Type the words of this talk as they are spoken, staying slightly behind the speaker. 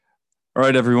All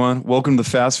right, everyone. Welcome to the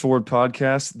Fast Forward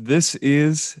Podcast. This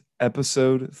is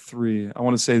episode 3. I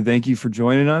want to say thank you for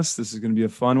joining us. This is going to be a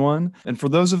fun one. And for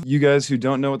those of you guys who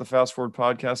don't know what the Fast Forward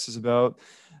Podcast is about,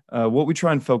 what we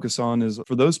try and focus on is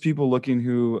for those people looking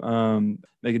who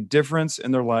make a difference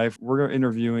in their life, we're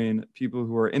interviewing people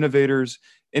who are innovators,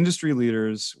 industry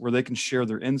leaders, where they can share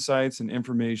their insights and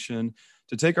information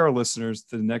to take our listeners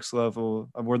to the next level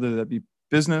of whether that be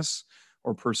business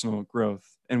or personal growth.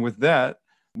 And with that,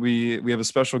 we have a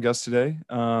special guest today,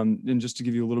 and just to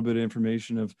give you a little bit of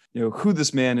information of who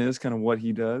this man is, kind of what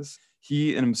he does.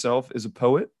 He in himself is a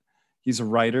poet. He's a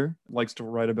writer, likes to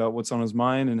write about what's on his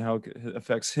mind and how it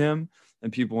affects him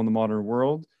and people in the modern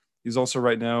world. He's also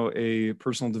right now a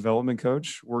personal development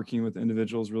coach, working with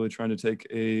individuals really trying to take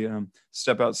a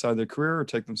step outside their career or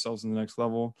take themselves to the next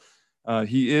level.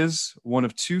 He is one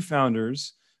of two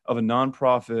founders of a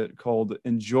nonprofit called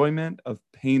Enjoyment of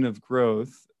Pain of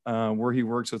Growth, where he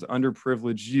works with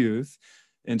underprivileged youth.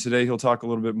 And today he'll talk a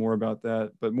little bit more about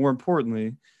that. But more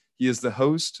importantly, he is the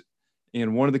host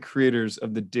and one of the creators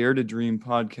of the Dare to Dream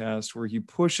podcast, where he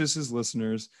pushes his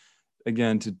listeners,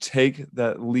 again, to take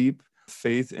that leap of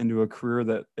faith into a career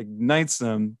that ignites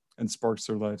them and sparks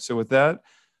their life. So with that,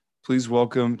 please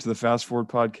welcome to the Fast Forward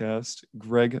podcast,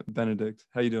 Greg Benedict.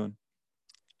 How you doing?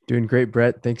 Doing great,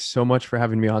 Brett. Thanks so much for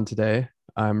having me on today.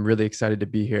 I'm really excited to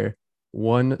be here.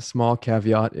 One small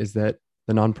caveat is that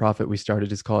the nonprofit we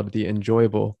started is called The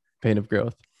Enjoyable Pain of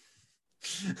Growth.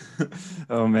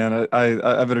 Oh man,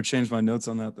 I better change my notes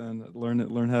on that then.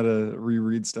 Learn how to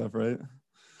reread stuff, right?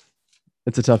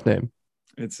 It's a tough name.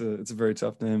 It's a very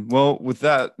tough name. Well, with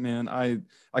that, man, I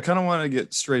kind of want to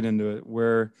get straight into it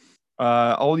where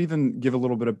I'll even give a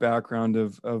little bit of background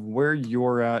of where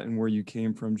you're at and where you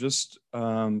came from, just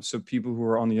so people who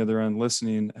are on the other end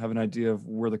listening have an idea of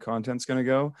where the content's going to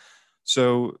go.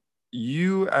 So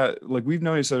like we've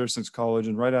known each other since college,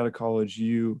 and right out of college,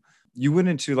 you went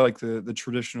into like the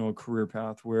traditional career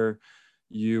path where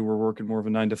you were working more of a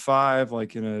 9 to 5,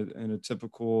 like in a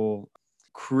typical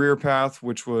career path,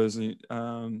 which was I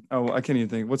can't even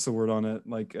think what's the word on it,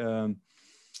 like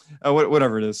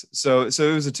whatever it is. So it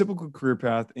was a typical career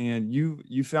path, and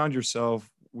you found yourself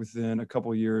within a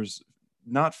couple of years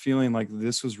not feeling like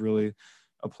this was really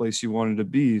a place you wanted to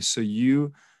be. So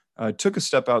you took a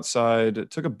step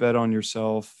outside, took a bet on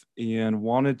yourself, and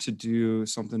wanted to do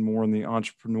something more in the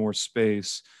entrepreneur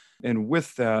space. And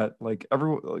with that, like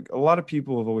a lot of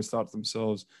people have always thought to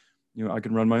themselves, I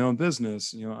can run my own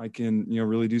business, I can,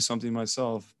 really do something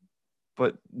myself.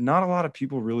 But not a lot of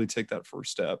people really take that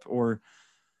first step or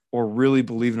really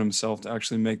believe in himself to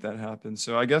actually make that happen.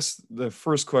 So I guess the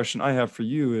first question I have for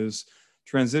you is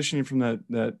transitioning from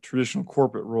that traditional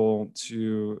corporate role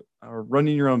to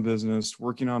running your own business,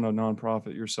 working on a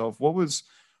nonprofit yourself. What was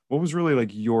really like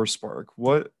your spark?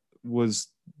 What was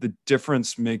the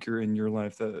difference maker in your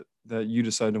life that you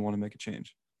decided to want to make a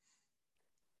change?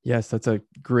 Yes, that's a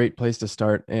great place to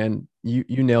start. And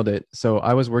you nailed it. So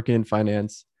I was working in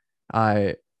finance.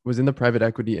 I was in the private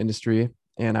equity industry,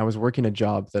 and I was working a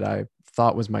job that I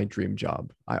thought was my dream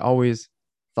job. I always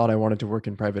thought I wanted to work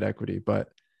in private equity, but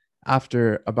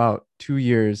after about 2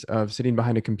 years of sitting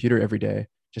behind a computer every day,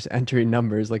 just entering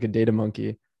numbers like a data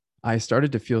monkey, I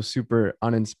started to feel super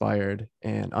uninspired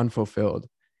and unfulfilled.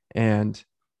 And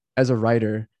as a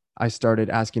writer, I started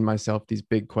asking myself these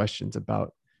big questions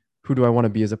about who do I want to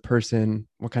be as a person?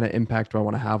 What kind of impact do I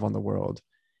want to have on the world?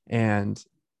 And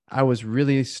I was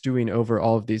really stewing over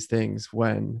all of these things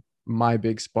when my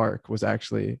big spark was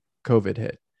actually COVID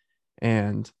hit.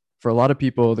 And for a lot of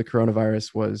people, the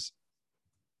coronavirus was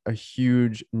a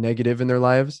huge negative in their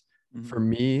lives. Mm-hmm. For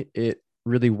me, it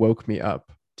really woke me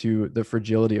up to the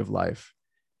fragility of life.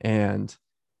 And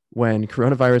when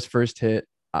coronavirus first hit,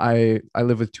 I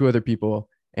live with two other people,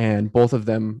 and both of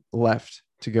them left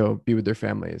to go be with their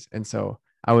families. And so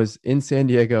I was in San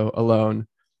Diego alone,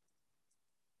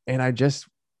 and I just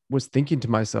was thinking to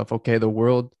myself, okay, the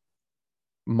world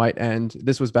might end.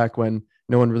 This was back when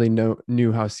no one really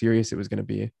knew how serious it was going to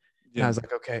be. And I Yeah. was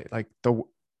like, okay, like the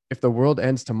if the world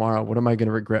ends tomorrow, what am I going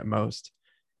to regret most?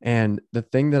 And the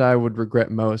thing that I would regret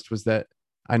most was that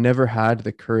I never had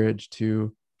the courage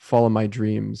to follow my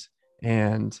dreams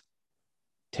and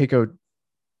take a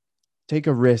take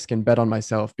a risk and bet on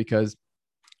myself, because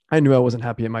I knew I wasn't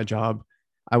happy at my job.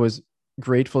 I was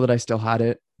grateful that I still had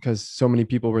it because so many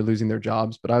people were losing their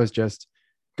jobs, but I was just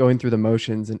going through the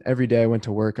motions. And every day I went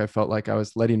to work, I felt like I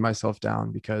was letting myself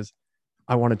down because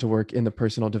I wanted to work in the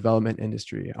personal development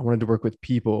industry. I wanted to work with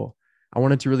people. I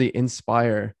wanted to really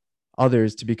inspire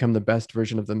others to become the best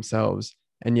version of themselves.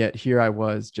 And yet here I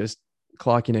was just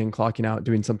clocking in, clocking out,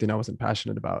 doing something I wasn't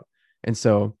passionate about. And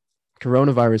so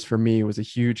coronavirus for me was a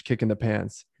huge kick in the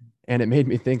pants. And it made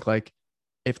me think like,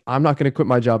 if I'm not going to quit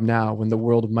my job now when the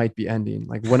world might be ending,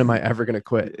 like when am I ever going to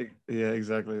quit? Yeah,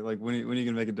 exactly. Like when are you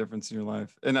gonna make a difference in your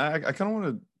life? And I kind of want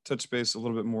to touch base a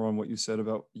little bit more on what you said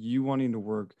about you wanting to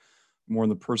work more in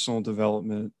the personal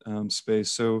development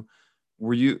space. So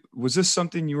was this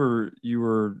something you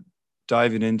were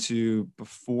diving into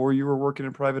before you were working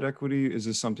in private equity? Is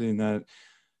this something that,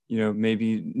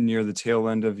 maybe near the tail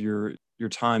end of your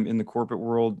time in the corporate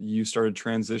world, you started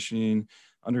transitioning,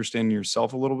 understanding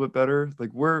yourself a little bit better?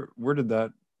 Like where did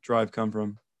that drive come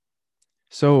from?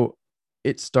 So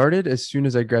it started as soon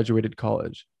as I graduated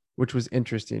college, which was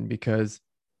interesting because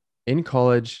in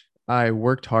college, I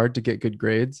worked hard to get good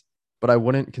grades, but I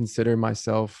wouldn't consider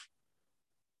myself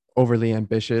overly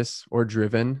ambitious or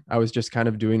driven. I was just kind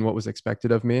of doing what was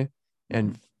expected of me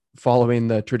and Mhm. following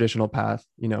the traditional path,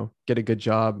 get a good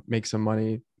job, make some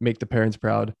money, make the parents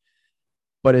proud.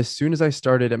 But as soon as I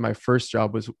started at my first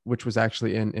job which was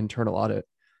actually in internal audit,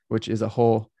 which is a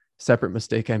whole separate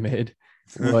mistake I made,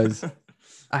 was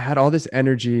I had all this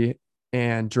energy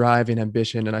and drive and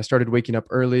ambition, and I started waking up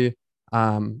early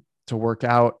to work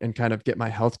out and kind of get my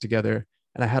health together.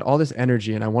 And I had all this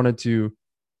energy, and I wanted to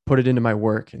put it into my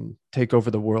work and take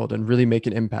over the world and really make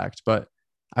an impact. But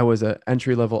I was an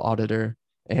entry level auditor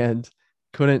and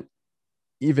couldn't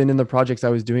even in the projects I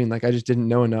was doing, like I just didn't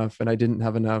know enough, and I didn't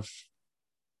have enough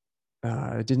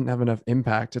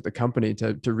impact at the company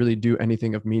to really do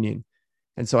anything of meaning.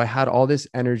 And so I had all this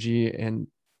energy and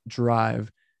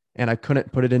drive, and I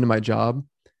couldn't put it into my job.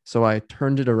 So I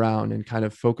turned it around and kind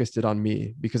of focused it on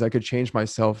me because I could change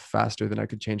myself faster than I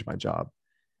could change my job.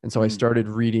 And so I Mm. started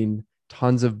reading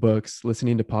tons of books,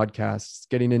 listening to podcasts,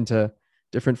 getting into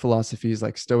different philosophies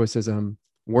like Stoicism,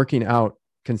 working out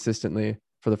consistently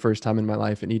for the first time in my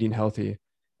life and eating healthy.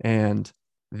 And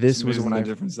It's this was when amazing the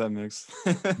I, difference that makes.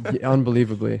 yeah,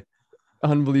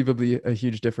 unbelievably a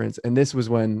huge difference. And this was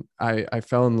when I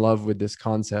fell in love with this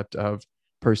concept of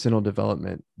personal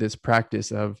development, this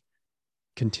practice of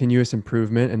continuous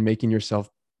improvement and making yourself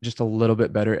just a little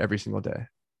bit better every single day.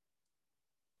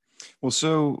 Well,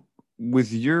 so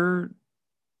with your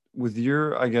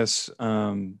I guess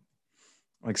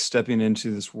like stepping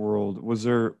into this world, was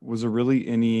there really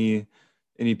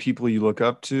any people you look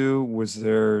up to? Was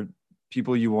there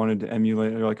people you wanted to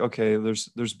emulate? You're like, okay,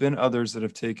 there's been others that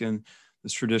have taken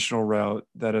this traditional route,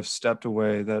 that have stepped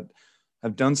away, that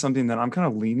have done something that I'm kind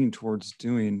of leaning towards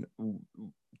doing.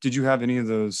 Did you have any of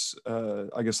those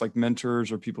I guess like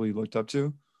mentors or people you looked up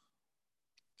to?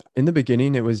 In the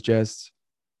beginning, it was just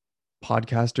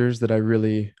podcasters that I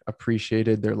really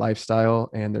appreciated their lifestyle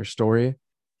and their story.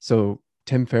 So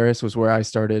Tim Ferriss was where I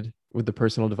started with the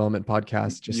personal development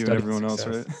podcast, just You and studying everyone else,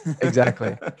 right? success.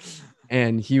 Exactly.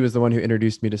 And he was the one who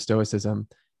introduced me to Stoicism.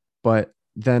 But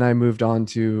then I moved on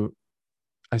to,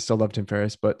 I still love Tim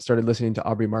Ferriss, but started listening to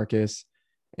Aubrey Marcus.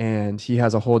 And he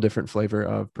has a whole different flavor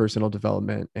of personal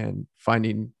development and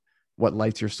finding what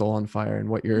lights your soul on fire and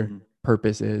what your Mhm.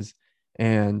 purpose is.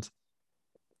 And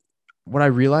what I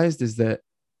realized is that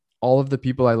all of the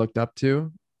people I looked up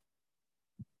to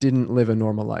didn't live a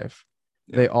normal life.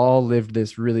 Yeah. They all lived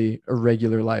this really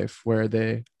irregular life where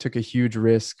they took a huge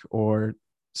risk or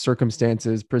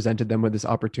circumstances presented them with this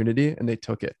opportunity and they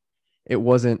took it. It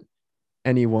wasn't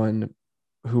anyone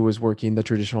who was working the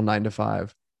traditional 9 to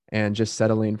 5 and just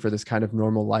settling for this kind of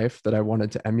normal life that I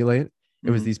wanted to emulate.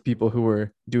 It was Mhm. these people who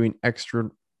were doing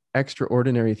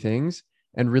extraordinary things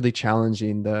and really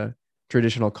challenging the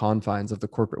traditional confines of the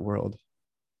corporate world.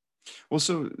 Well,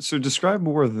 so describe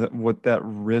more of what that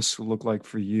risk looked like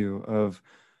for you of,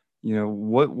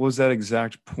 what was that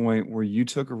exact point where you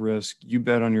took a risk, you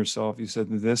bet on yourself, you said,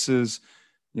 this is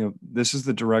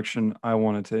the direction I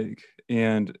want to take.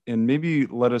 And maybe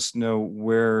let us know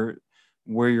where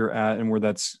you're at and where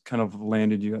that's kind of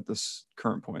landed you at this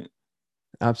current point.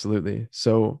 Absolutely.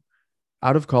 So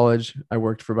out of college, I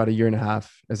worked for about a year and a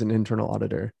half as an internal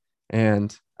auditor,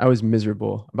 and I was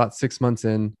miserable. About 6 months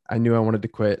in, I knew I wanted to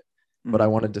quit, but I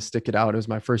Mhm. wanted to stick it out. It was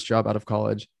my first job out of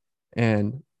college.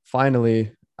 And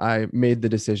finally, I made the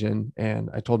decision and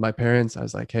I told my parents, I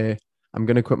was like, hey, I'm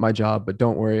going to quit my job, but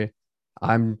don't worry.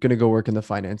 I'm going to go work in the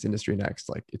finance industry next.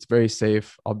 Like, it's very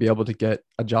safe. I'll be able to get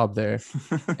a job there.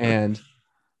 And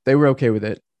they were okay with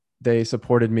it. They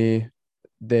supported me.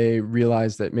 They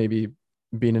realized that maybe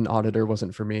being an auditor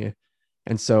wasn't for me.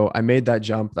 And so I made that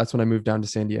jump. That's when I moved down to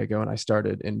San Diego and I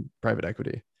started in private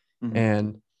equity. Mhm.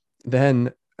 And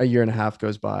then a year and a half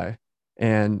goes by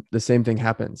and the same thing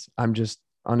happens. I'm just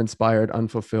uninspired,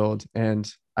 unfulfilled.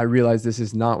 And I realize this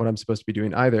is not what I'm supposed to be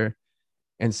doing either.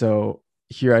 And so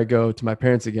here I go to my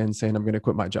parents again saying I'm going to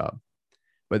quit my job.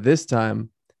 But this time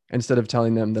instead of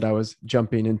telling them that I was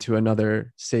jumping into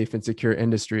another safe and secure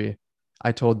industry,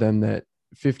 I told them that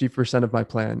 50% of my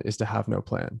plan is to have no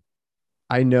plan.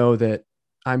 I know that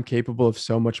I'm capable of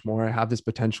so much more. I have this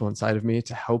potential inside of me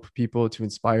to help people, to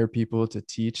inspire people, to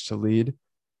teach, to lead,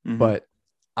 Hmm. but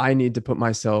I need to put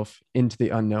myself into the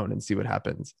unknown and see what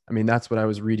happens. I mean, that's what I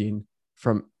was reading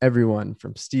from everyone,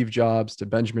 from Steve Jobs to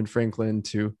Benjamin Franklin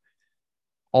to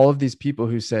all of these people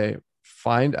who say,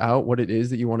 find out what it is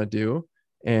that you want to do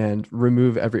and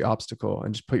remove every obstacle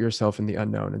and just put yourself in the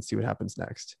unknown and see what happens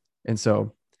next. And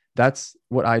so that's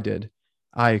what I did.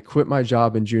 I quit my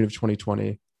job in June of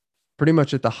 2020, pretty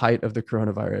much at the height of the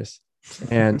coronavirus.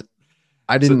 And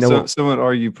I So, didn't know so what, some would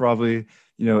argue probably,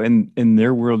 in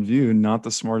their worldview, not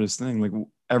the smartest thing. Like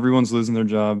everyone's losing their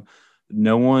job.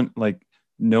 No one like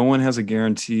no one has a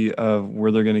guarantee of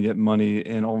where they're going to get money,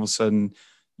 and all of a sudden,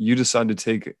 you decide to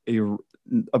take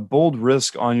a bold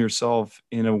risk on yourself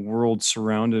in a world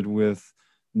surrounded with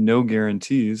no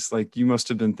guarantees. Like you must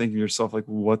have been thinking to yourself, like,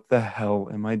 what the hell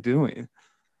am I doing?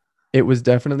 it was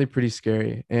definitely pretty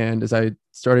scary. And as I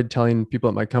started telling people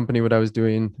at my company what I was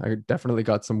doing, I definitely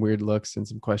got some weird looks and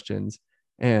some questions.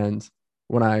 And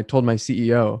when I told my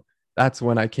CEO, that's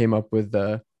when I came up with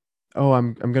the, oh,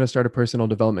 I'm going to start a personal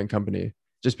development company,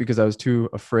 just because I was too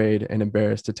afraid and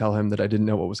embarrassed to tell him that I didn't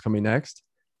know what was coming next.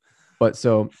 But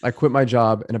so I quit my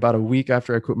job, and about a week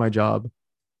after I quit my job,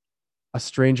 a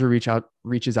stranger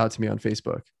reaches out to me on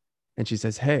Facebook, and she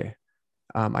says, "Hey,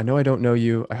 I know I don't know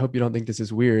you. I hope you don't think this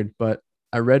is weird, but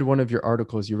I read one of your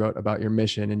articles you wrote about your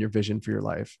mission and your vision for your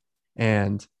life.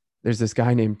 And there's this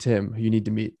guy named Tim who you need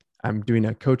to meet. I'm doing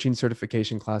a coaching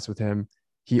certification class with him.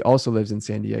 He also lives in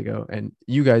San Diego, and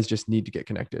you guys just need to get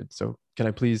connected. So can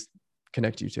I please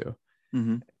connect you two?"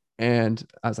 Hmm. And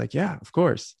I was like, yeah, of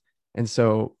course. And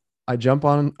so I jump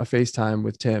on a FaceTime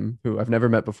with Tim, who I've never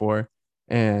met before,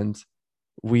 and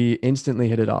we instantly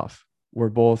hit it off. We're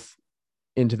both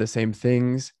into the same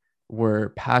things. We're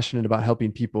passionate about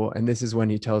helping people. And this is when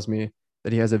he tells me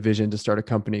that he has a vision to start a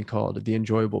company called the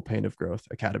Enjoyable Pain of Growth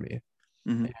Academy.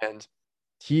 Hmm. And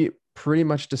he pretty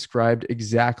much described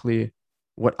exactly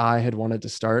what I had wanted to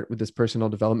start with this personal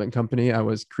development company I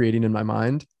was creating in my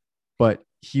mind, but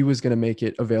he was going to make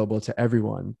it available to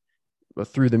everyone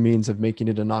through the means of making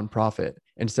it a nonprofit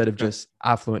instead of Okay. just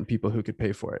affluent people who could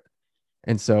pay for it.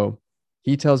 And so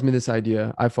he tells me this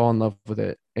idea. I fall in love with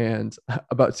it. And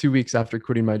about 2 weeks after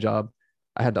quitting my job,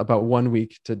 I had about 1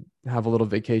 week to have a little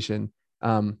vacation.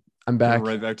 I'm Go back.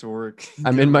 right back to work.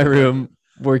 I'm Get in a my real life. room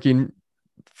working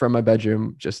from my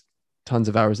bedroom, just tons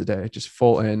of hours a day, just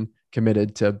full in,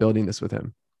 committed to building this with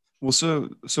him. Well, so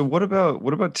what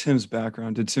about Tim's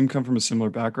background? Did Tim come from a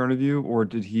similar background of you, or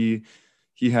did he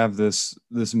have this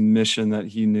mission that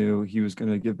he knew he was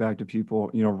going to give back to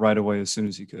people, right away as soon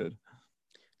as he could?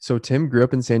 So Tim grew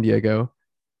up in San Diego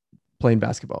playing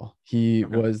basketball. He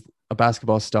Okay. was a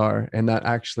basketball star, and that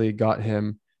actually got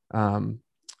him um,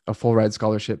 a full ride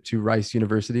scholarship to Rice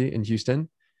University in Houston.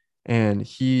 And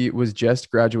he was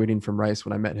just graduating from Rice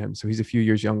when I met him. So he's a few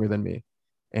years younger than me.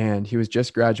 And he was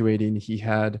just graduating. He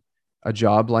had a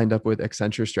job lined up with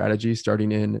Accenture Strategy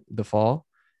starting in the fall,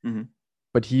 Hmm.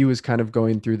 but he was kind of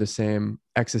going through the same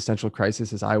existential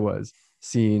crisis as I was,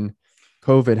 seeing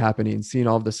COVID happening, seeing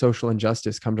all of the social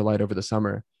injustice come to light over the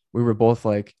summer. We were both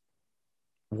like,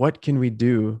 what can we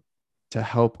do to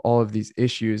help all of these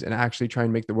issues and actually try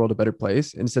and make the world a better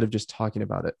place instead of just talking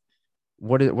about it?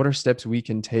 What are steps we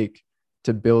can take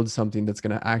to build something that's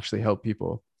going to actually help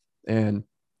people? And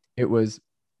it was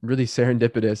really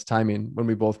serendipitous timing when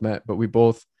we both met, but we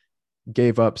both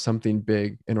gave up something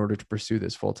big in order to pursue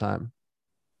this full time.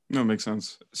 No, it makes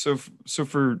sense. So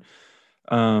for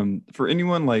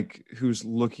anyone like who's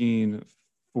looking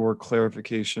for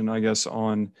clarification, I guess,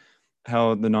 on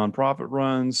how the nonprofit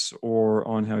runs or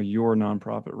on how your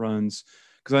nonprofit runs,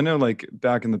 because I know like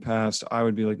back in the past, I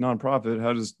would be like, nonprofit,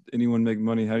 how does anyone make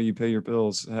money? How do you pay your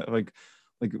bills? Like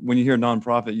when you hear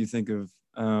nonprofit, you think of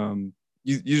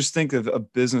you just think of a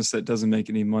business that doesn't make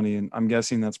any money, and I'm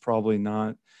guessing that's probably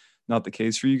not the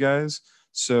case for you guys.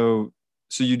 So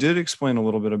you did explain a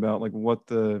little bit about like what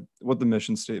the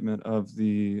mission statement of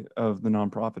the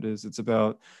nonprofit is. It's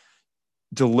about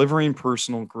delivering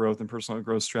personal growth and personal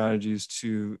growth strategies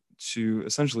to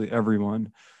essentially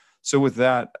everyone. So with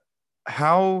that,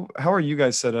 how are you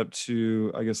guys set up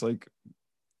to, I guess, like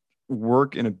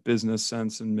work in a business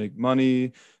sense and make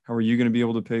money? How are you going to be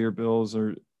able to pay your bills,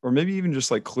 or maybe even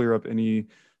just like clear up any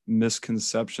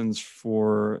misconceptions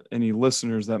for any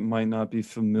listeners that might not be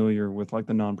familiar with like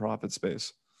the nonprofit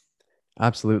space?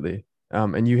 Absolutely.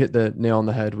 And you hit the nail on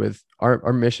the head with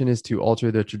our mission is to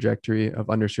alter the trajectory of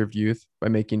underserved youth by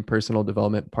making personal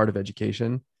development part of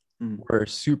education. Mm. were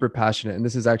super passionate. And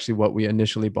this is actually what we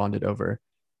initially bonded over,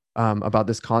 about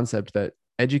this concept that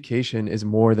education is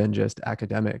more than just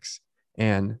academics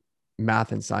and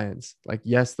math and science. Like,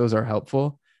 yes, those are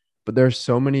helpful, but there are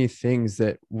so many things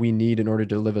that we need in order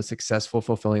to live a successful,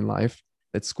 fulfilling life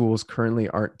that schools currently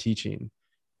aren't teaching.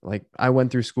 Like, I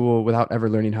went through school without ever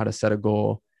learning how to set a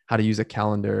goal, how to use a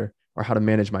calendar, or how to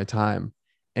manage my time.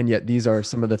 And yet, these are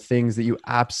some of the things that you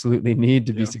absolutely need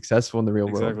to be Yeah, successful in the real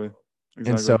world. exactly. And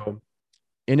Exactly. so,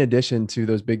 in addition to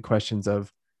those big questions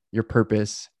of your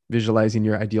purpose, visualizing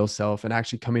your ideal self, and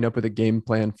actually coming up with a game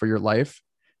plan for your life,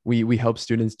 we help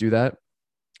students do that.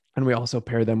 And we also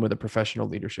pair them with a professional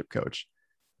leadership coach.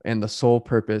 And the sole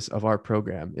purpose of our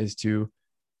program is to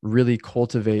really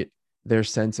cultivate their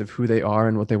sense of who they are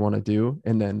and what they want to do,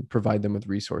 and then provide them with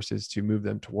resources to move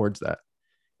them towards that.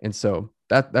 And so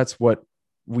that's what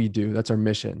we do. That's our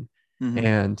mission. Hmm.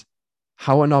 And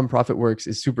how a nonprofit works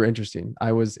is super interesting.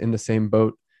 I was in the same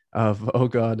boat of, oh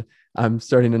God, I'm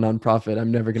starting a nonprofit.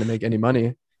 I'm never going to make any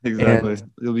money. Exactly.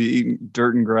 And You'll be eating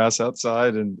dirt and grass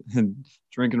outside and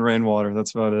drinking rainwater.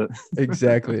 That's about it.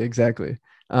 exactly, exactly.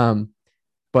 Um,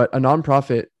 but a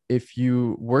nonprofit, if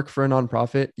you work for a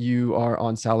nonprofit, you are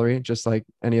on salary, just like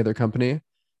any other company.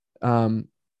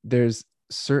 There's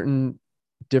certain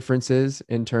differences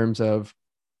in terms of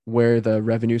where the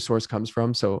revenue source comes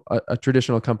from. So a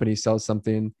traditional company sells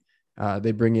something,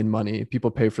 they bring in money,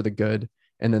 people pay for the good,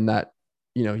 and then that,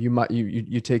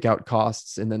 you take out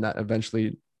costs, and then that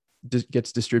eventually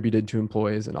gets distributed to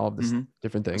employees and all of this Hmm.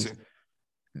 different I see. things.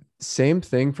 Same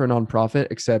thing for a nonprofit,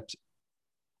 except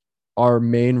our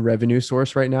main revenue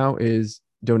source right now is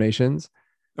donations.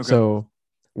 Okay. So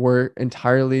we're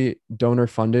entirely donor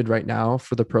funded right now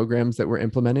for the programs that we're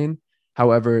implementing.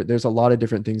 However, there's a lot of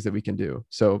different things that we can do.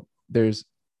 So there's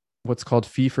what's called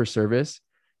fee for service,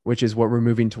 which is what we're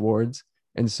moving towards.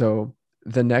 And so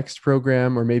the next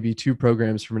program, or maybe two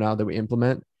programs from now that we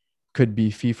implement, could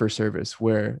be fee for service,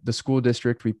 where the school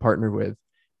district we partner with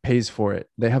pays for it.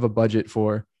 They have a budget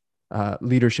for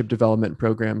leadership development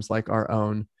programs like our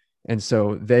own. And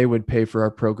so they would pay for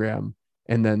our program,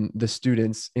 and then the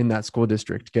students in that school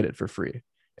district get it for free.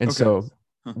 And Okay. so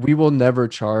Huh. we will never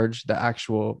charge the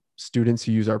actual students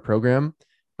who use our program,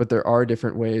 but there are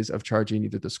different ways of charging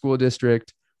either the school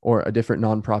district or a different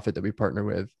nonprofit that we partner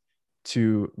with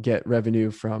to get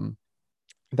revenue from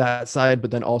that side.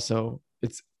 But then also,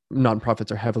 it's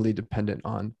nonprofits are heavily dependent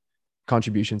on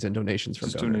contributions and donations from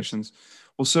Just donors. donations.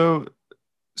 Well, so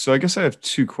I guess I have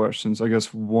two questions. I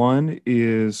guess one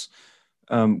is,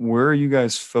 where are you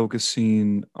guys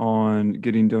focusing on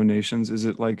getting donations? Is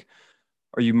it like,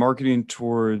 are you marketing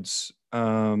towards,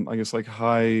 I guess, like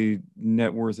high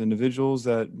net worth individuals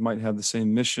that might have the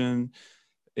same mission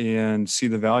and see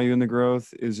the value in the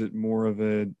growth? Is it more of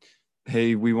a,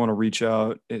 hey, we want to reach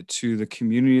out to the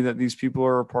community that these people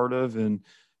are a part of, and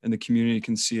the community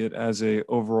can see it as a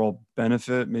overall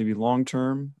benefit, maybe long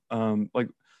term? Like,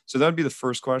 so that would be the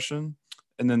first question.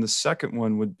 And then the second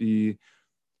one would be,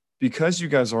 because you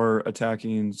guys are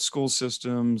attacking school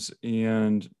systems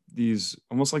and these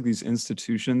almost like these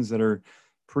institutions that are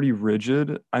pretty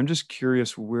rigid, I'm just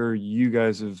curious where you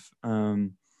guys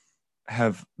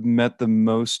have met the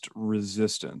most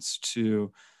resistance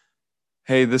to,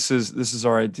 hey, this is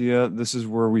our idea, this is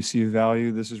where we see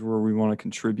value, this is where we want to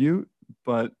contribute,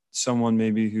 but someone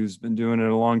maybe who's been doing it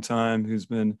a long time, who's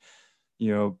been,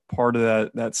 part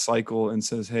of that cycle, and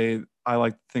says, hey, I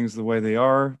like things the way they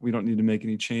are, we don't need to make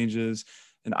any changes,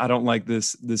 and I don't like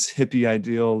this hippie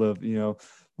ideal of,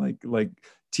 like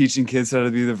teaching kids how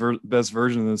to be the best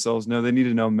version of themselves. No, they need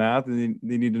to know math, and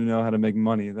they need to know how to make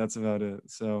money. That's about it.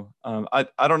 So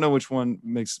I don't know which one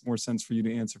makes more sense for you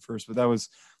to answer first, but that was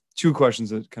two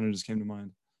questions that kind of just came to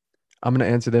mind. I'm going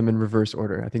to answer them in reverse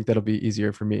order. I think that'll be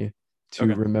easier for me to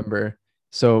Okay. remember.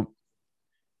 So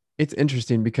it's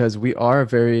interesting because we are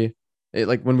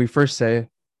like when you first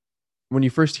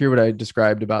hear what I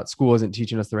described about school isn't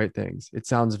teaching us the right things, it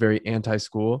sounds very anti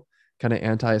school, kind of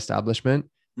anti establishment.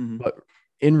 Hmm. But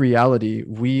in reality,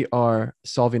 we are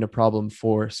solving a problem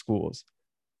for schools.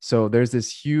 So there's this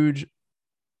huge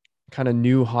kind of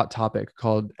new hot topic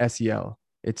called SEL.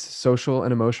 It's social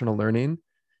and emotional learning.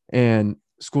 And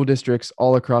school districts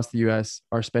all across the US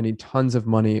are spending tons of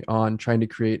money on trying to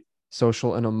create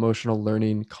social and emotional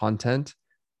learning content.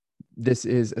 This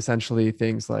is essentially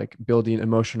things like building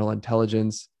emotional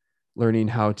intelligence, learning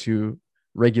how to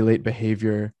regulate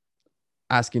behavior,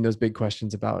 asking those big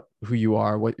questions about who you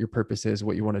are, what your purpose is,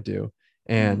 what you want to do.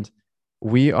 Hmm. And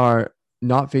we are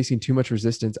not facing too much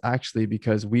resistance actually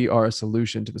because we are a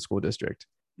solution to the school district.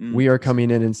 We are I see.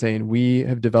 coming in and saying, we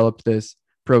have developed this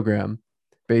program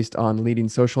based on leading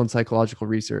social and psychological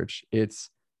research. It's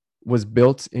was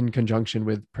built in conjunction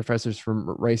with professors from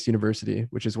Rice University,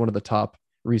 which is one of the top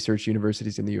research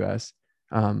universities in the US.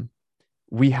 Um,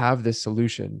 we have this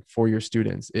solution for your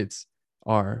students. It's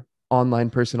our online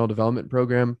personal development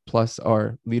program plus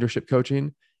our leadership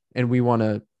coaching. And we want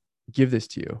to give this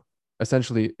to you.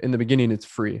 Essentially, in the beginning, it's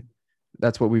free.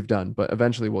 That's what we've done, but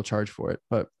eventually we'll charge for it.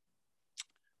 But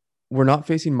we're not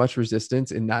facing much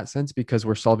resistance in that sense because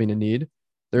we're solving a need.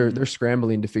 They're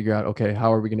scrambling to figure out, okay,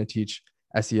 how are we going to teach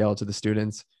SEL to the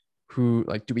students? Who,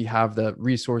 like, do we have the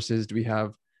resources? Do we have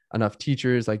enough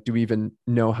teachers? Like, do we even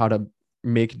know how to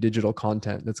make digital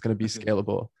content that's going to be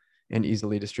scalable and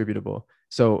easily distributable?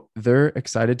 So they're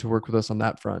excited to work with us on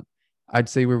that front. I'd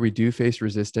say where we do face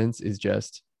resistance is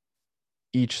just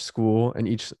each school and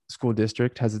each school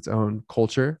district has its own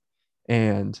culture,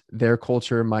 and their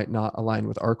culture might not align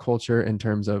with our culture in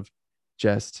terms of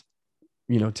just,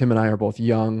 Tim and I are both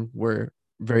young. We're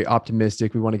very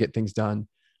optimistic. We want to get things done.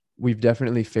 We've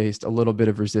definitely faced a little bit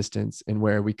of resistance in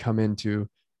where we come into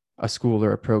a school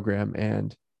or a program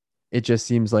and it just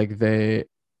seems like they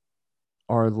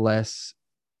are less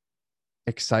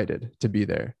excited to be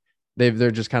there.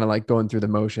 They're just kind of like going through the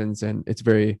motions, and it's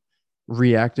very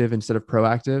reactive instead of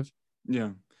proactive. Yeah.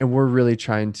 And we're really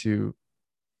trying to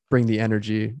bring the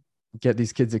energy, get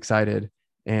these kids excited,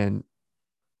 and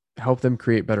help them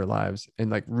create better lives and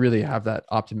like really have that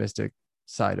optimistic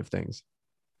side of things.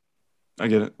 I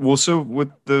get it. Well, so with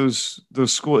those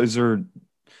schools,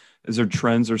 is there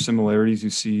trends or similarities you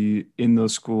see in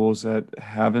those schools that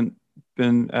haven't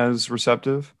been as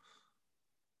receptive?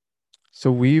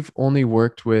 So we've only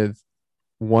worked with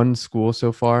one school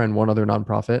so far and one other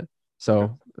nonprofit.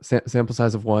 So sample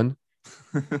size of one,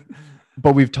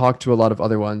 but we've talked to a lot of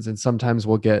other ones, and sometimes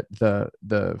we'll get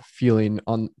the feeling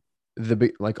on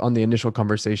on the initial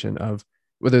conversation of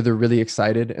whether they're really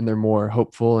excited and they're more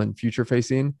hopeful and future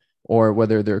facing, or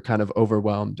whether they're kind of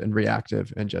overwhelmed and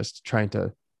reactive and just trying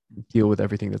to deal with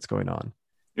everything that's going on.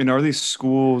 And are these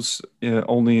schools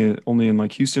only in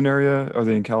like Houston area? Are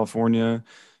they in California?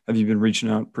 Have you been reaching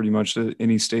out pretty much to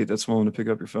any state that's willing to pick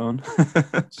up your phone?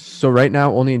 So right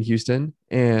now only in Houston,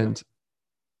 Okay. and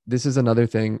this is another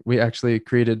thing we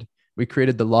created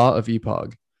the law of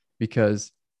EPOG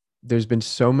because there's been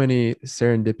so many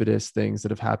serendipitous things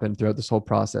that have happened throughout this whole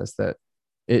process that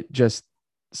it just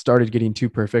started getting too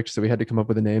perfect. So we had to come up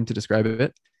with a name to describe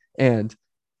it. And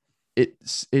it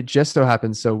just so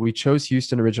happens. So we chose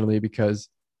Houston originally because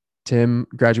Tim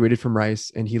graduated from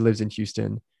Rice and he lives in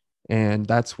Houston. And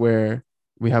that's where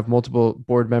we have multiple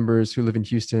board members who live in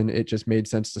Houston. It just made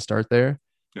sense to start there.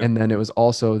 Yeah. And then it was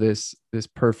also this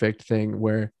perfect thing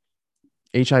where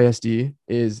HISD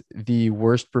is the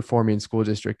worst performing school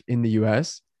district in the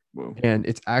US. Whoa. And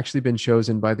it's actually been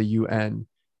chosen by the UN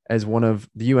as one of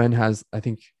the UN has, I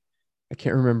think, I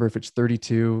can't remember if it's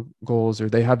 32 goals, or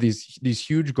they have these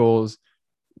huge goals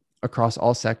across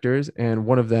all sectors. And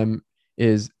one of them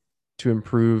is to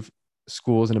improve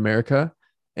schools in America.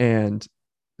 And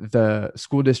the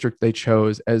school district they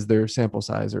chose as their sample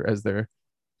size or as their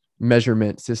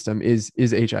measurement system is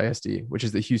HISD, which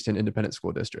is the Houston Independent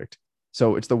School District.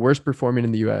 So it's the worst performing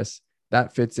in the US.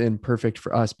 That fits in perfect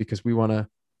for us because we want to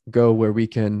go where we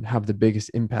can have the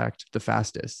biggest impact the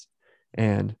fastest.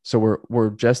 And so we're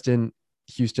just in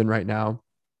Houston right now.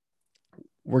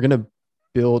 We're going to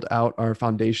build out our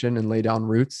foundation and lay down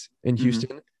roots in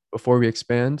Houston before we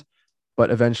expand, but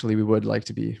eventually we would like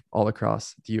to be all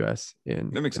across the US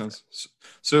in That makes sense.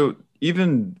 So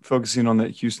even focusing on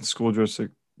that Houston school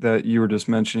district that you were just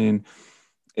mentioning,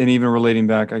 and even relating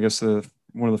back, I guess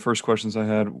one of the first questions I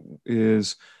had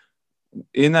is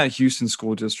in that Houston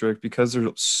school district, because they're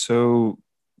so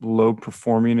low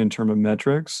performing in terms of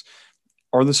metrics,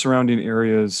 are the surrounding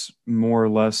areas more or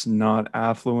less not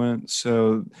affluent?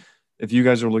 So if you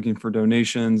guys are looking for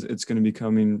donations, it's going to be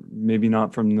coming maybe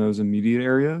not from those immediate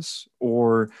areas,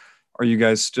 or are you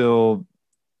guys still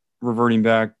reverting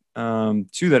back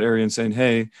to that area and saying,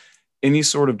 hey, any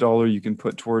sort of dollar you can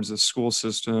put towards a school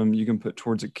system, you can put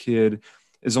towards a kid,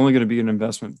 is only going to be an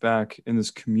investment back in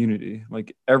this community.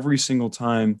 Like every single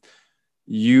time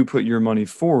you put your money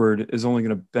forward is only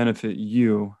going to benefit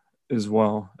you as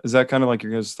well. Is that kind of like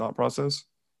your guys' thought process,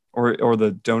 or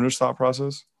the donor's thought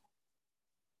process?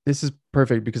 This is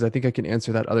perfect because I think I can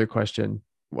answer that other question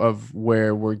of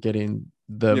where we're getting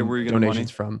Yeah, the where are you getting the money?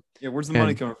 donations from. Yeah, where's the money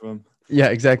And coming from? yeah,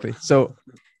 exactly. So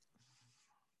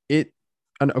it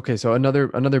okay, so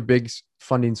another big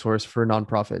funding source for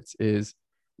nonprofits is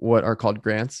what are called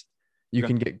grants. You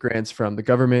Okay. can get grants from the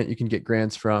government, you can get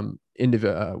grants from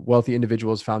wealthy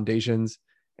individuals, foundations,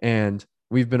 and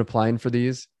we've been applying for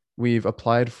these. We've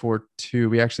applied for two.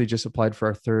 We actually just applied for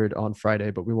our third on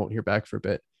Friday, but we won't hear back for a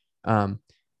bit. Um,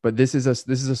 but this is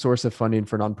a source of funding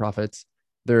for nonprofits.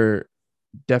 They're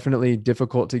definitely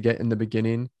difficult to get in the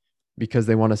beginning because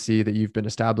they want to see that you've been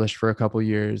established for a couple of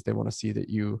years. They want to see that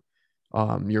your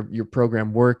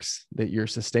program works, that you're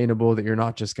sustainable, that you're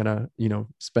not just gonna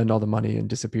spend all the money and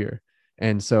disappear.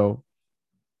 And so,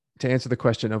 to answer the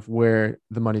question of where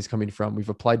the money's coming from, we've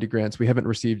applied to grants. We haven't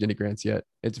received any grants yet.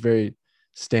 It's very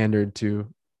standard to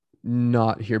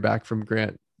not hear back from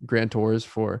grantors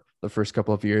for the first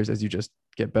couple of years as you just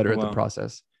get better Oh, at the wow.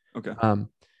 process. Okay. Um,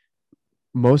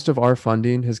 Most of our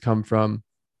funding has come from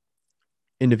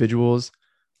individuals,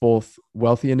 both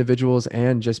wealthy individuals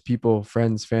and just people,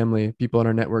 friends, family, people in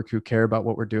our network who care about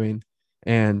what we're doing.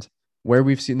 And where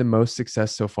we've seen the most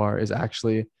success so far is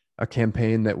actually a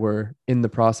campaign that we're in the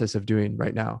process of doing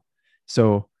right now.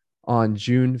 So on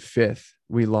June 5th,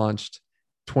 we launched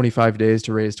 25 days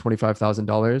to raise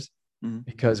 $25,000 Mm-hmm.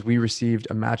 because we received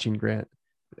a matching grant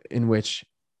in which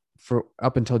for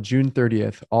up until June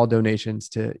 30th, all donations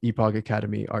to EPOG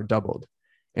Academy are doubled.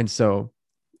 And so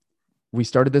we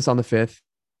started this on the 5th,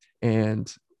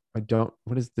 and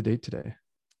what is the date today?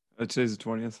 Today's the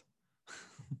 20th.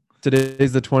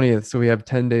 Today's the 20th. So we have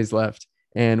 10 days left,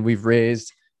 and we've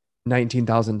raised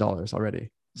 $19,000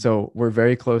 already. So we're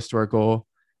very close to our goal.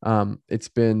 It's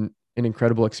been an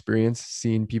incredible experience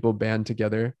seeing people band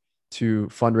together to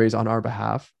fundraise on our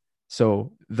behalf.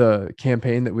 So the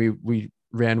campaign that we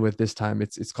ran with this time,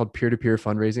 it's called peer-to-peer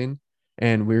fundraising.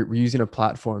 And we're using a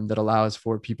platform that allows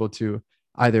for people to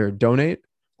either donate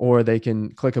or they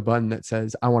can click a button that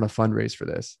says, I want to fundraise for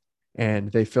this.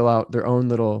 And they fill out their own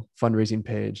little fundraising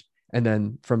page. And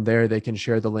then from there, they can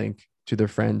share the link to their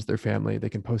friends, their family. They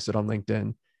can post it on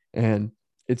LinkedIn. And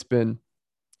it's been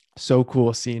so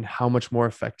cool seeing how much more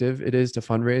effective it is to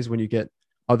fundraise when you get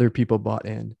other people bought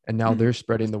in. And now Mm-hmm. they're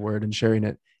spreading the word and sharing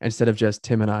it instead of just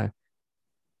Tim and I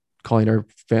calling our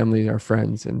family, our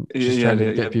friends, and just Yeah, trying to yeah,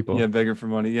 yeah, get people. yeah, begging for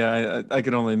money. Yeah, I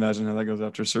could only imagine how that goes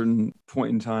after a certain point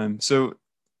in time. So,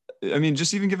 I mean,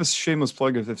 just even give us a shameless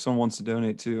plug if someone wants to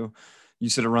donate too. You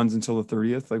said it runs until the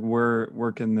 30th. Like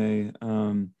where can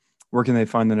they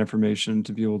find that information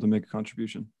to be able to make a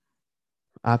contribution?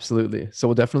 Absolutely. So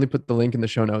we'll definitely put the link in the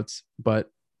show notes,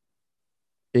 but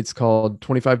it's called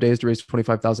 25 Days to Raise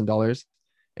 $25,000.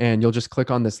 And you'll just click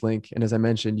on this link. And as I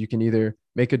mentioned, you can either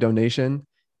make a donation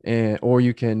or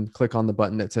you can click on the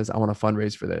button that says, I want to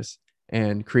fundraise for this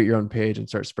and create your own page and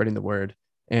start spreading the word.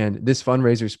 And this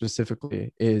fundraiser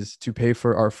specifically is to pay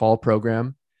for our fall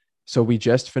program. So we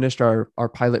just finished our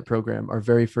pilot program, our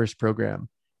very first program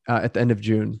at the end of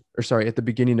June, or sorry, at the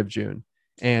beginning of June.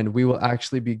 And we will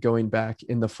actually be going back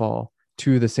in the fall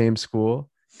to the same school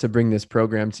to bring this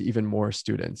program to even more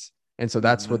students. And so Oh,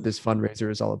 that's what nice. this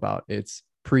fundraiser is all about. It's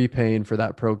prepaying for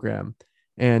that program.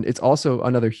 And it's also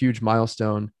another huge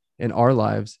milestone in our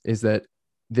lives is that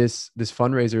this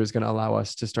fundraiser is going to allow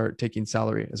us to start taking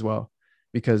salary as well,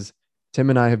 because Tim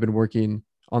and I have been working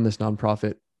on this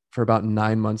nonprofit for about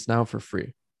 9 months now for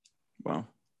free. Wow.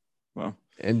 Wow.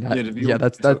 And Yeah, that, to be yeah, able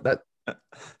that's so that.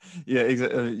 yeah,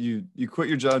 exactly. You quit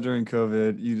your job during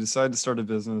COVID, you decide to start a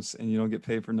business and you don't get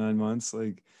paid for 9 months.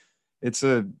 Like it's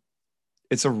a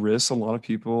it's a risk a lot of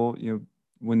people,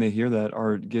 when they hear that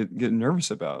are get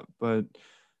nervous about. But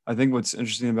I think what's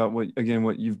interesting about what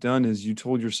you've done is you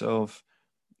told yourself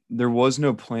there was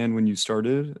no plan when you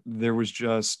started. There was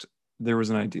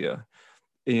an idea.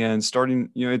 And starting,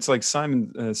 it's like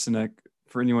Simon Sinek,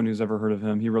 for anyone who's ever heard of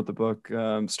him, he wrote the book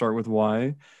Start with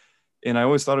Why. And I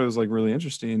always thought it was like really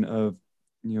interesting of,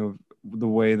 the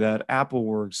way that Apple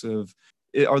works of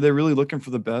are they really looking for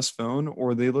the best phone, or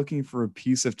are they looking for a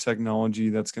piece of technology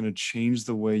that's going to change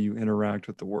the way you interact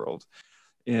with the world?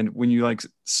 And when you like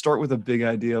start with a big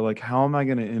idea, like how am I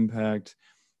going to impact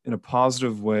in a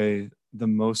positive way the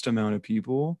most amount of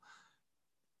people?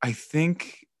 I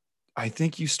think I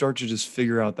think you start to just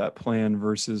figure out that plan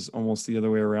versus almost the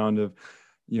other way around of,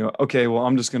 okay, well,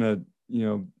 I'm just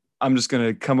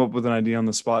gonna come up with an idea on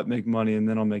the spot, make money, and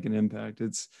then I'll make an impact.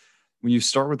 It's when you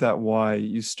start with that why,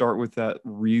 you start with that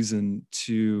reason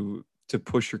to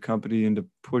push your company and to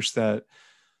push that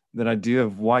idea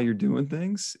of why you're doing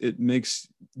things. It makes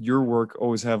your work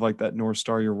always have like that North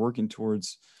Star you're working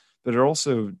towards, but it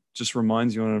also just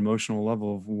reminds you on an emotional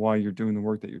level of why you're doing the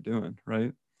work that you're doing,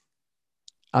 right?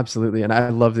 Absolutely. And I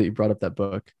love that you brought up that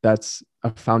book. That's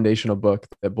a foundational book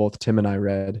that both Tim and I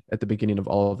read at the beginning of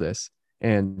all of this.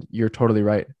 And you're totally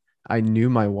right. I knew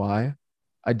my why.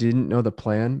 I didn't know the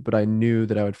plan, but I knew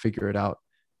that I would figure it out.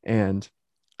 And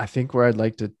I think where I'd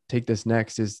like to take this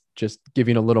next is just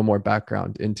giving a little more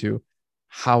background into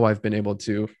how I've been able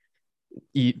to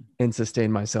eat and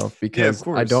sustain myself, Yeah, of because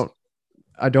course.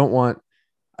 I don't want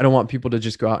I don't want people to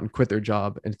just go out and quit their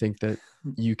job and think that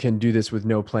you can do this with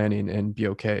no planning and be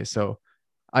okay. So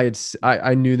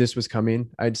I knew this was coming.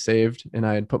 I'd saved and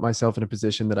I had put myself in a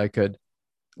position that I could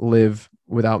live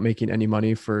without making any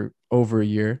money for over a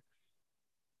year.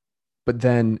 But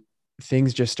then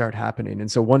things just start happening. And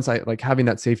so once I like, having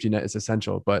that safety net is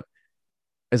essential. But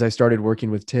as I started working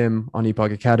with Tim on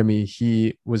Epoch Academy,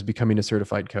 he was becoming a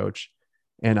certified coach.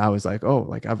 And I was like, oh,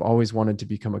 like I've always wanted to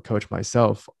become a coach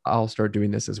myself. I'll start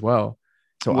doing this as well.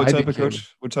 So What I type of became,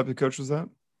 coach? What type of coach was that?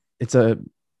 it's a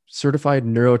certified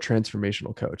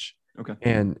neurotransformational coach. Okay.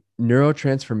 And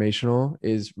neurotransformational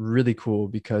is really cool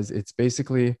because it's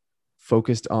basically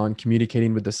focused on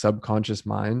communicating with the subconscious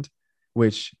mind,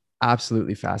 which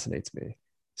absolutely fascinates me.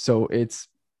 So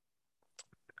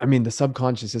I mean, the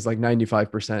subconscious is like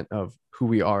 95% of who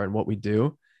we are and what we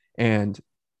do. And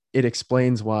it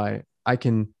explains why I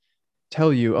can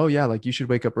tell you, oh yeah, like you should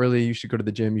wake up early, you should go to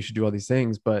the gym, you should do all these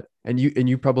things. But and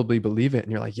you probably believe it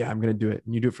and you're like, yeah, I'm gonna do it.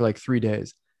 And you do it for like 3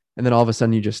 days. And then all of a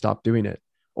sudden you just stop doing it.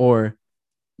 Or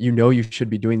you know you should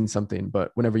be doing something,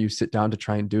 but whenever you sit down to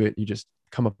try and do it, you just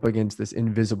come up against this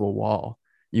invisible wall.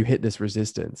 You hit this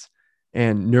resistance.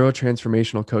 And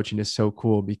neurotransformational coaching is so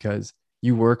cool because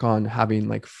you work on having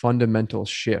like fundamental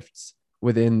shifts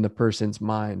within the person's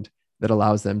mind that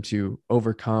allows them to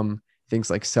overcome things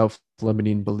like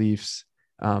self-limiting beliefs,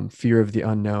 fear of the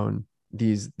unknown,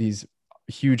 these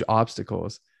huge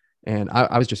obstacles. And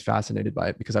I was just fascinated by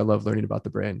it because I love learning about the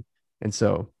brain. And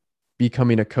so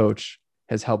becoming a coach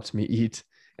has helped me eat.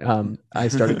 I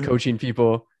started coaching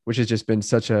people, which has just been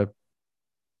such an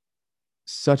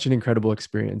incredible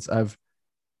experience. I've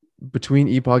between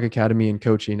Epoch Academy and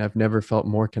coaching, I've never felt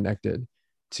more connected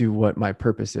to what my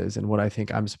purpose is and what I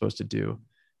think I'm supposed to do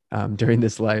during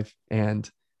this life. And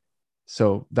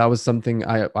so that was something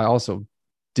I also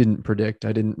didn't predict.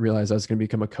 I didn't realize I was going to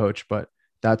become a coach, but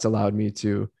that's allowed me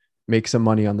to make some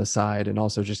money on the side and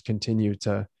also just continue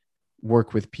to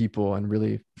work with people and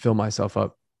really fill myself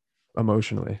up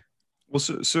emotionally. Well,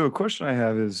 so a question I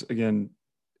have is, again,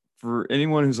 for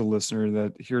anyone who's a listener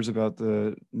that hears about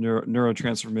the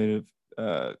neurotransformative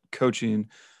coaching,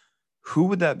 who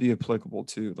would that be applicable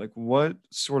to? Like, what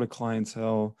sort of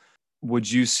clientele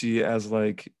would you see as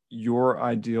like your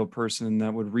ideal person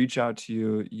that would reach out to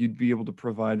you? You'd be able to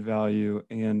provide value,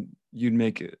 and you'd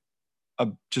make it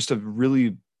just a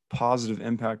really positive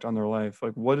impact on their life.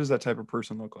 Like, what does that type of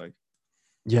person look like?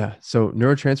 Yeah. So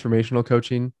neurotransformational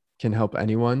coaching can help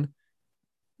anyone.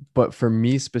 But for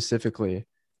me specifically,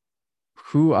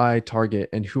 who I target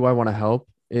and who I want to help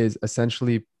is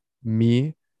essentially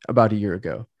me about a year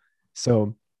ago.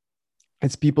 So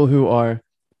it's people who are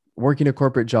working a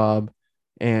corporate job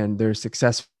and they're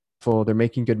successful, they're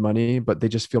making good money, but they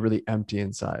just feel really empty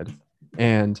inside.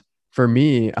 And for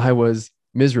me, I was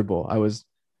miserable. I was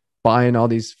buying all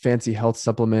these fancy health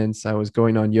supplements. I was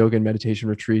going on yoga and meditation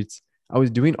retreats. I was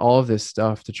doing all of this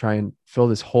stuff to try and fill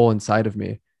this hole inside of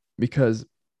me because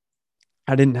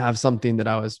I didn't have something that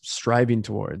I was striving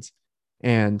towards.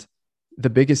 And the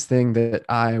biggest thing that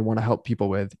I want to help people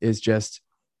with is just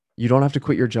you don't have to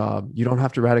quit your job. You don't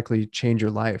have to radically change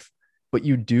your life, but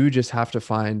you do just have to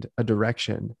find a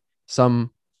direction,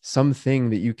 some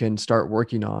something that you can start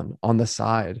working on the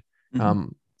side, Hmm.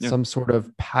 Yeah. some sort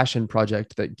of passion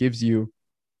project that gives you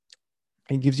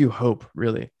hope,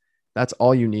 really. That's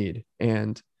all you need.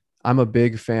 And I'm a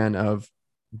big fan of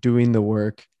doing the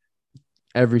work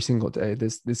every single day,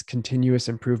 this continuous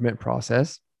improvement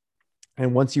process.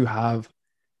 And once you have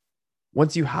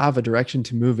a direction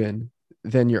to move in,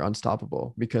 then you're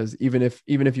unstoppable because even if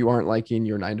you aren't liking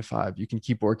your 9 to 5, you can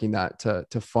keep working that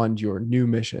to fund your new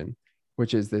mission,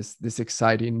 which is this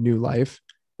exciting new life.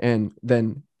 And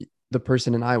then the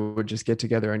person and I would just get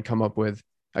together and come up with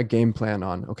a game plan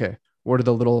on, okay, what are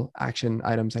the little action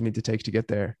items I need to take to get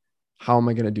there? How am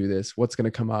I going to do this? What's going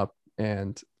to come up?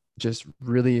 And just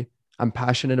really, I'm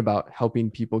passionate about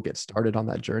helping people get started on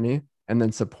that journey and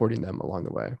then supporting them along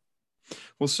the way.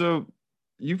 Well, so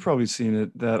you've probably seen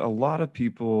it that a lot of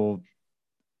people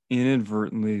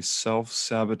inadvertently self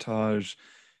sabotage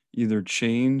either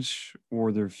change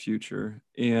or their future.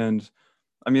 And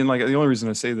I mean, like, the only reason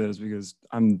I say that is because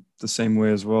I'm the same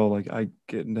way as well. Like, I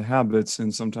get into habits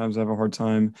and sometimes I have a hard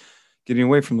time getting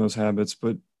away from those habits.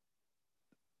 But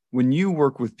when you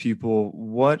work with people,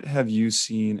 what have you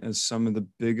seen as some of the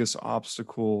biggest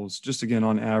obstacles, just again,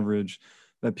 on average,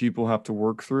 that people have to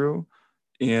work through?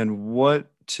 And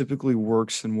what typically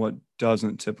works and what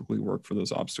doesn't typically work for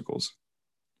those obstacles?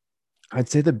 I'd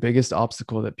say the biggest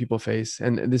obstacle that people face,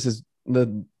 and this is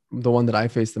the one that I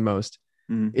face the most,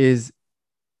 Mhm. is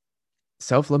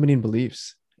self-limiting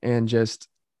beliefs and just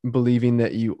believing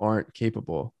that you aren't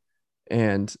capable.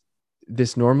 And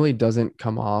this normally doesn't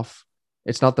come off.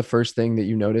 It's not the first thing that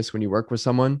you notice when you work with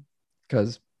someone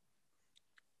because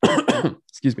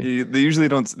excuse me. They usually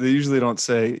don't. They usually don't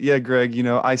say, "Yeah, Greg,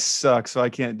 I suck, so I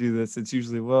can't do this." It's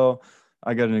usually, "Well,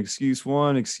 I got an excuse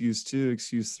one, excuse two,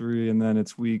 excuse three," and then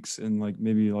it's weeks and like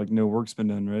maybe like no work's been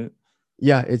done, right?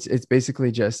 Yeah, it's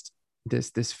basically just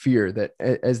this fear that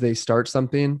as they start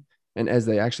something and as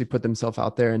they actually put themselves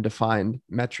out there and define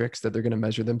metrics that they're going to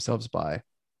measure themselves by,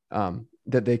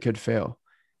 that they could fail,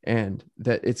 and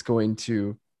that it's going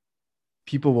to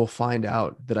people will find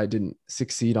out that I didn't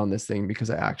succeed on this thing because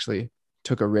I actually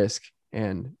took a risk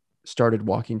and started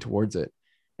walking towards it.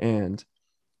 And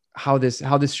how this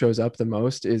shows up the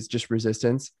most is just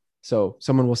resistance. So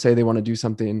someone will say they want to do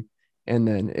something and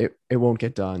then it won't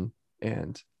get done.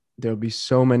 And there'll be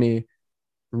so many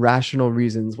rational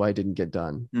reasons why it didn't get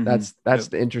done. Mm-hmm. That's Yep.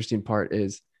 the interesting part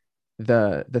is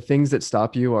the things that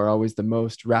stop you are always the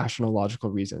most rational, logical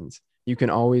reasons. You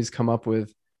can always come up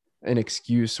with an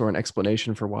excuse or an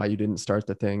explanation for why you didn't start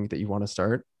the thing that you want to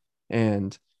start.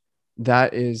 And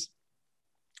that is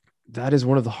that is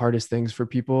one of the hardest things for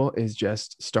people is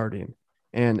just starting.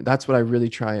 And that's what I really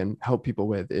try and help people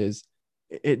with is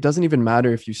it doesn't even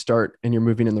matter if you start and you're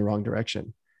moving in the wrong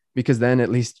direction, because then at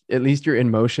least you're in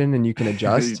motion and you can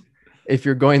adjust. If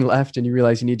you're going left and you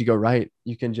realize you need to go right,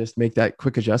 you can just make that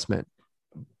quick adjustment.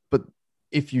 But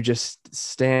if you just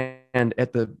stand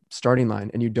at the starting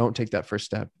line and you don't take that first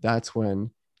step, that's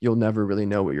when you'll never really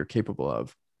know what you're capable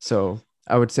of. So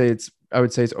I would say it's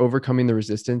overcoming the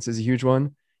resistance is a huge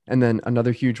one. And then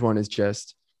another huge one is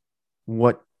just,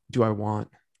 what do I want?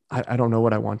 I don't know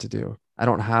what I want to do. I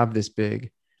don't have this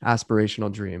big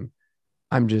aspirational dream.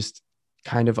 I'm just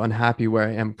kind of unhappy where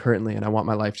I am currently, and I want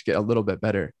my life to get a little bit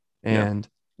better. Yeah. And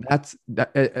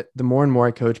the more and more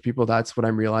I coach people, that's what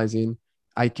I'm realizing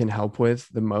I can help with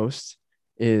the most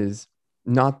is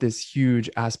not this huge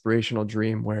aspirational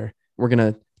dream where we're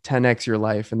going to 10x your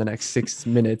life in the next 6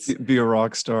 minutes. Be a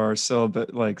rock star, sell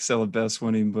a best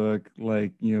winning book,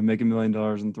 like, make $1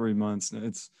 million in 3 months. And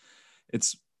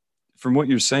it's from what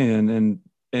you're saying,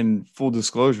 and full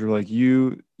disclosure, like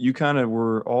you kind of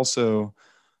were also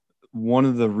one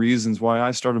of the reasons why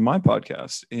I started my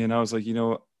podcast. And I was like,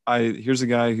 here's a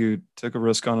guy who took a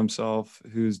risk on himself,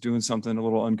 who's doing something a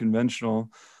little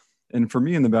unconventional. And for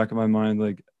me, in the back of my mind,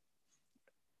 like,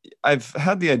 I've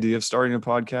had the idea of starting a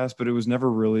podcast, but it was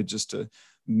never really just to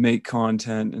make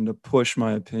content and to push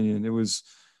my opinion. It was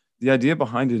the idea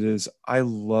behind it is I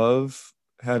love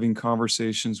having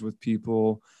conversations with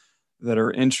people that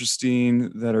are interesting,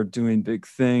 that are doing big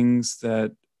things,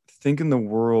 that think in the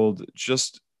world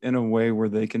just in a way where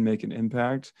they can make an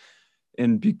impact.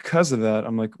 And because of that,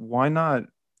 I'm like, why not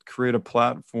create a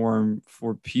platform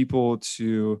for people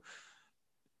to,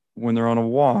 when they're on a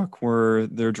walk, where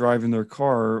they're driving their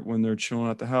car, when they're chilling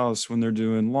at the house, when they're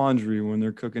doing laundry, when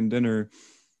they're cooking dinner.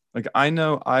 Like, I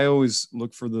know I always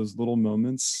look for those little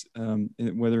moments,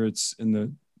 whether it's in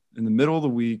the middle of the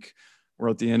week or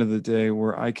at the end of the day,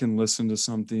 where I can listen to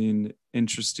something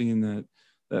interesting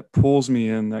that pulls me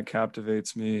in, that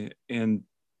captivates me, and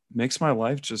makes my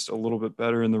life just a little bit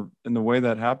better. And the way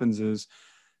that happens is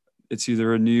it's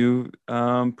either a new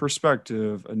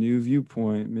perspective, a new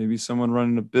viewpoint, maybe someone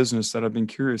running a business that I've been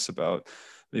curious about,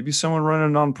 maybe someone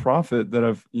running a nonprofit that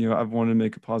I've wanted to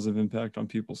make a positive impact on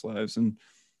people's lives. And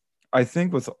I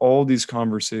think with all these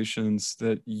conversations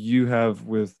that you have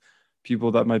with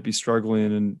people that might be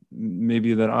struggling, and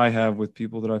maybe that I have with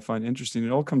people that I find interesting,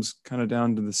 it all comes kind of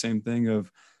down to the same thing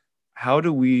of, how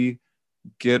do we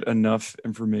get enough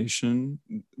information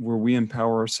where we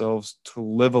empower ourselves to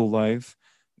live a life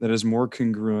that is more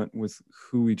congruent with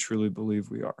who we truly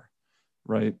believe we are,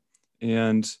 right?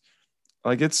 And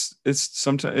like, it's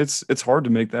sometimes it's hard to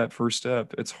make that first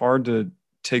step. It's hard to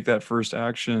take that first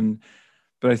action.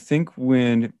 But I think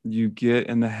when you get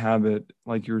in the habit,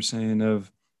 like you were saying,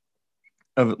 of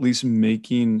at least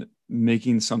making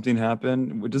something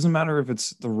happen, it doesn't matter if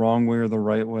it's the wrong way or the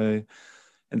right way.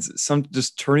 And some,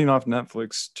 just turning off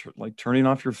Netflix, like turning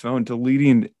off your phone,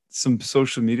 deleting some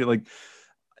social media. Like,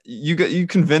 you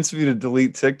convinced me to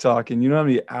delete TikTok, and you know how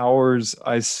many hours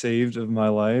I saved of my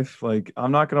life. Like,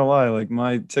 I'm not gonna lie, like,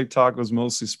 my TikTok was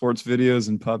mostly sports videos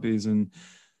and puppies, and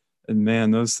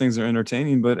man, those things are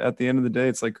entertaining. But at the end of the day,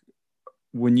 it's like,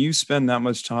 when you spend that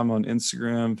much time on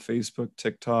Instagram, Facebook,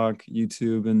 TikTok,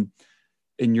 YouTube,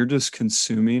 and you're just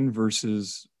consuming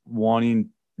versus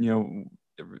wanting,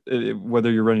 whether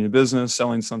you're running a business,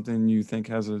 selling something you think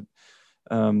has a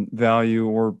value,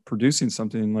 or producing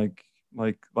something like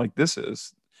this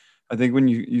is. I think when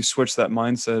you switch that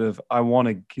mindset of I want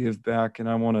to give back and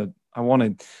I want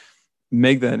to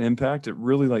make that impact, it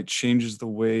really like changes the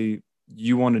way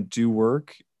you want to do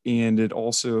work. And it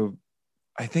also,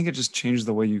 I think it just changes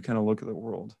the way you kind of look at the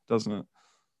world, doesn't it?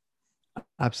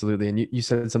 Absolutely. And you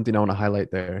said something I want to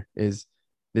highlight there is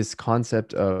this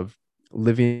concept of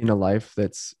living a life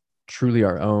that's truly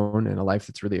our own and a life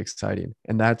that's really exciting.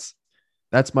 And that's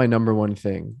my number one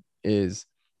thing is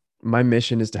my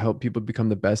mission is to help people become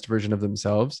the best version of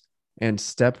themselves. And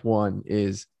step one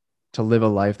is to live a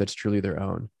life that's truly their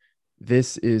own.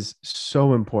 This is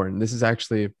so important. This is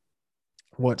actually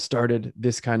what started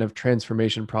this kind of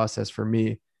transformation process for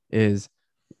me is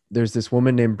there's this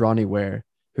woman named Bronnie Ware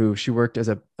who she worked as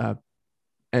a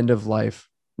end of life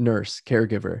nurse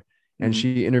caregiver, and Mhm.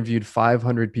 she interviewed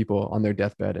 500 people on their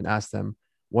deathbed and asked them,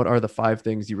 what are the 5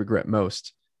 things you regret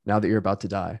most now that you're about to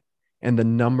die? And the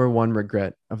number one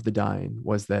regret of the dying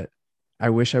was that I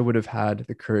wish I would have had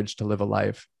the courage to live a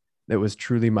life that was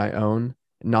truly my own,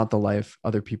 not the life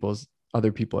other people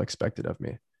expected of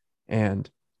me. And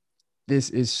this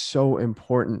is so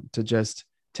important to just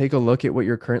take a look at what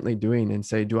you're currently doing and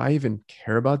say, do I even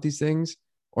care about these things?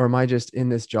 Or am I just in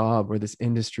this job or this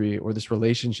industry or this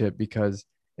relationship because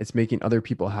it's making other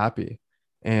people happy?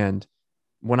 And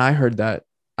when I heard that,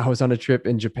 I was on a trip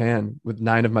in Japan with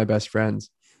 9 of my best friends,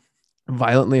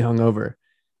 violently hungover.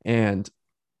 And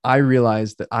I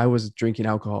realized that I was drinking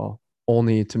alcohol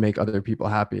only to make other people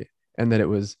happy and that it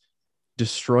was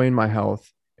destroying my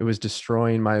health. It was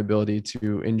destroying my ability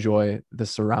to enjoy the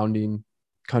surrounding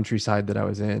countryside that I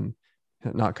was in.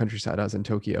 Not countryside, I was in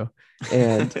Tokyo.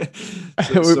 And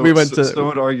so, we, so, we went so to some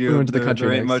would we argue went to the there country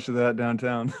ain't next. much of that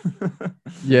downtown.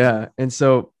 Yeah. And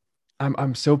so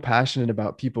I'm so passionate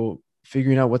about people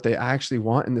figuring out what they actually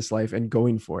want in this life and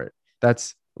going for it.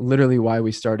 That's literally why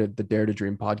we started the Dare to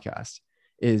Dream podcast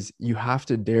is you have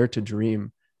to dare to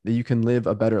dream that you can live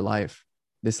a better life.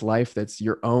 This life that's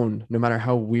your own, no matter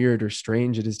how weird or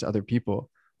strange it is to other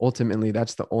people. Ultimately,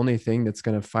 that's the only thing that's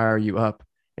going to fire you up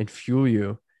and fuel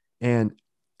you. And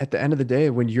at the end of the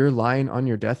day, when you're lying on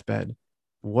your deathbed,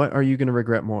 what are you going to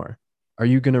regret more? Are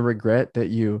you going to regret that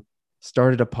you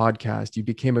started a podcast, you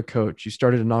became a coach, you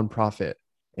started a nonprofit,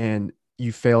 and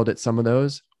you failed at some of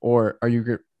those? Or are you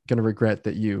going to regret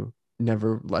that you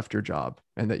never left your job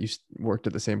and that you worked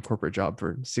at the same corporate job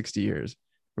for 60 years?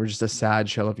 We're just a sad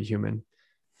shell of a human.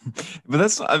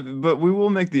 But we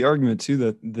will make the argument too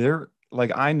that there,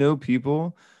 like, I know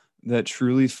people that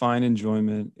truly find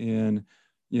enjoyment in,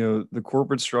 the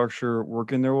corporate structure,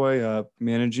 working their way up,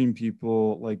 managing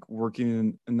people, like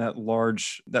working in that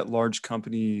large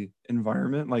company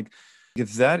environment. Like,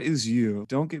 if that is you,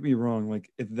 don't get me wrong.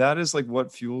 Like, if that is like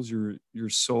what fuels your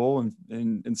soul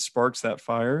and sparks that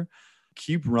fire,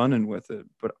 keep running with it.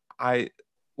 But I,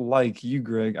 like you,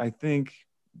 Greg, I think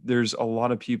there's a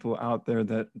lot of people out there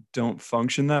that don't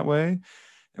function that way.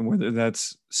 And whether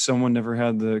that's someone never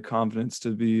had the confidence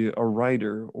to be a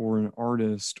writer or an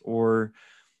artist or,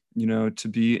 to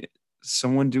be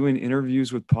someone doing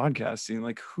interviews with podcasting,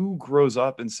 like who grows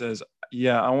up and says,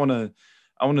 yeah, I want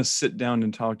to sit down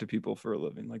and talk to people for a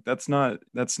living. Like that's not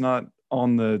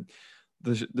on the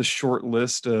short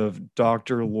list of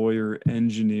doctor, lawyer,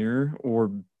 engineer,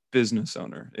 or business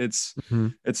owner. It's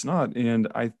Mhm. it's not. And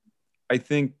I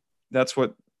think that's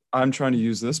what I'm trying to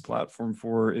use this platform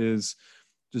for is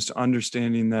just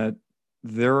understanding that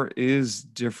there is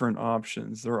different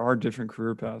options. There are different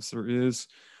career paths.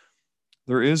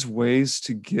 There is ways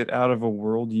to get out of a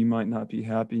world you might not be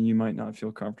happy, you might not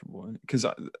feel comfortable in. Because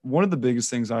one of the biggest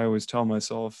things I always tell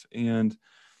myself, and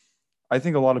I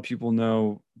think a lot of people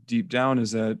know deep down,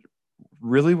 is that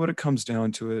really what it comes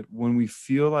down to it, when we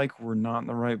feel like we're not in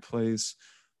the right place,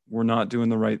 we're not doing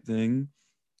the right thing,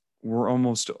 we're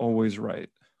almost always right.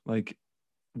 Like,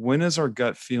 when has our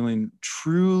gut feeling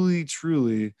truly,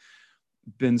 truly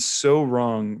been so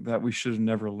wrong that we should have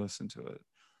never listened to it?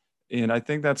 And I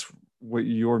think that's what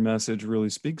your message really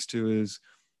speaks to is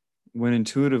when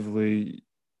intuitively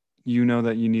you know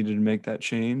that you needed to make that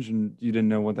change and you didn't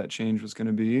know what that change was going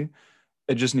to be.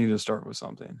 It just needed to start with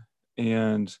something.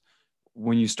 And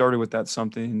when you started with that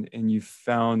something and you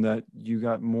found that you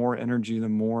got more energy the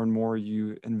more and more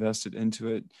you invested into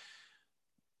it,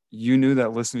 you knew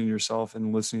that listening to yourself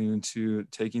and listening to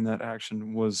taking that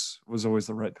action was always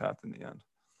the right path in the end.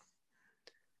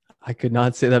 I could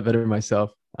not say that better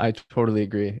myself. I totally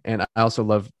agree. And I also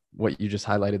love what you just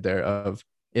highlighted there of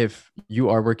if you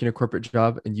are working a corporate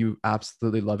job and you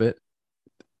absolutely love it,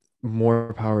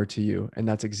 more power to you. And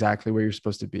that's exactly where you're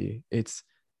supposed to be. It's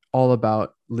all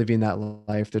about living that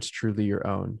life that's truly your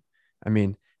own. I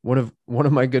mean, one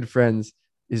of my good friends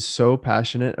is so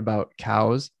passionate about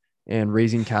cows and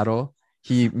raising cattle.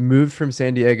 He moved from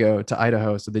San Diego to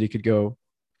Idaho so that he could go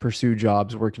pursue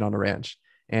jobs working on a ranch.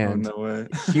 Oh, And no way.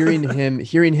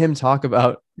 hearing him talk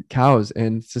about cows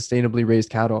and sustainably raised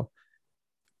cattle,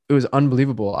 it was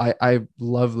unbelievable. I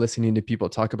love listening to people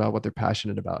talk about what they're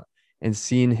passionate about, and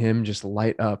seeing him just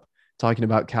light up talking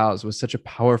about cows was such a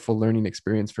powerful learning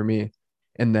experience for me.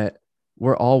 And that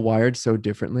we're all wired so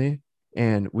differently,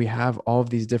 and we have all of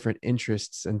these different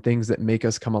interests and things that make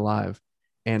us come alive.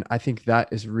 And I think that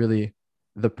is really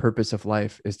the purpose of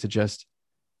life, is to just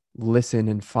listen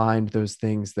and find those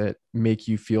things that make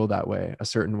you feel that way, a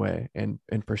certain way, and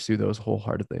pursue those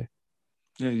wholeheartedly.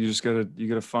 Yeah, you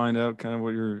gotta find out kind of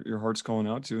what your heart's calling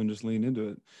out to and just lean into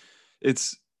it.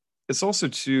 It's it's also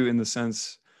too in the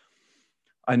sense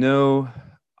I know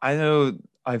I know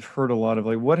I've heard a lot of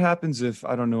like what happens if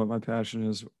I don't know what my passion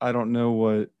is. I don't know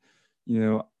what, you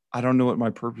know, I don't know what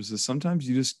my purpose is. Sometimes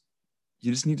you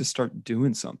just need to start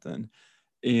doing something.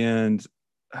 And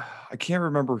I can't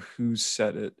remember who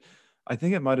said it. I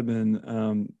think it might have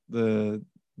been the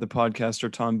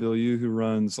podcaster Tom Bilyeu, who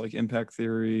runs like Impact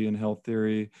Theory and Health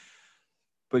Theory.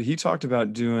 But he talked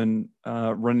about doing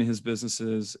running his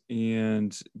businesses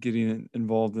and getting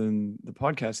involved in the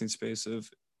podcasting space. Of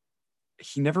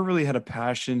he never really had a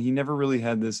passion. He never really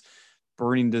had this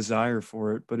burning desire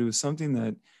for it, but it was something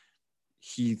that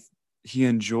he he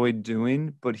enjoyed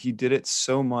doing, but he did it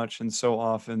so much and so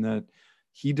often that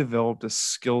he developed a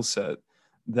skill set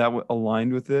that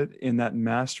aligned with it, and that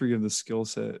mastery of the skill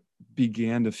set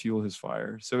began to fuel his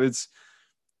fire. So it's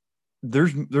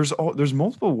there's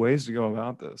multiple ways to go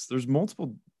about this. There's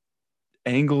multiple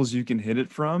angles you can hit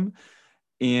it from,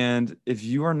 and if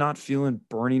you are not feeling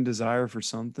burning desire for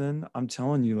something, I'm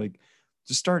telling you, like,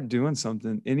 just start doing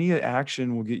something. Any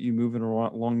action will get you moving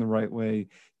along the right way.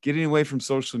 Getting away from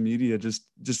social media, just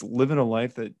living a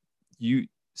life that you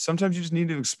sometimes you just need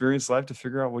to experience life to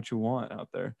figure out what you want out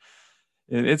there.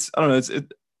 And it's I don't know,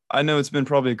 I know it's been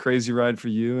probably a crazy ride for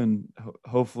you, and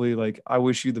hopefully, like, I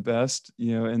wish you the best,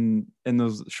 in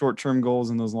those short-term goals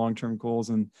and those long-term goals,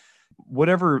 and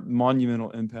whatever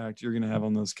monumental impact you're going to have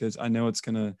on those kids. I know it's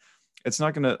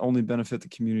not going to only benefit the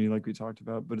community like we talked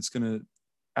about, but it's going to,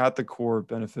 at the core,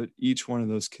 benefit each one of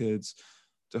those kids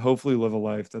to hopefully live a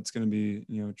life that's going to be,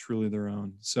 truly their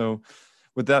own. So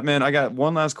with that, man, I got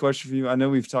one last question for you. I know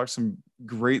we've talked some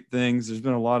great things. There's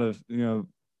been a lot of,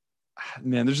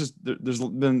 man, there's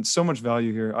been so much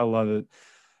value here. I love it.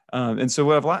 And so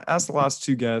what I've asked the last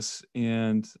two guests,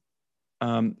 and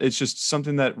it's just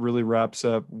something that really wraps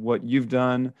up what you've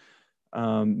done,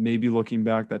 maybe looking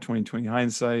back, that 2020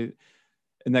 hindsight.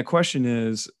 And that question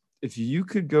is, if you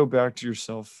could go back to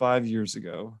yourself 5 years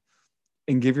ago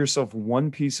and give yourself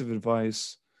one piece of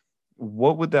advice,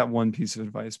 what would that one piece of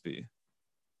advice be?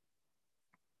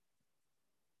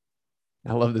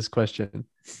 I love this question.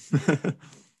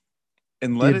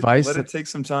 And The let it advice let that it take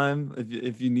some time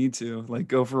if you need to. Like,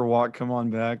 go for a walk, come on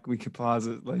back. We could pause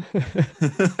it. Like,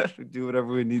 do whatever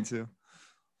we need to.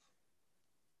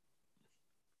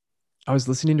 I was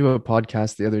listening to a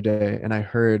podcast the other day, and I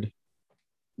heard,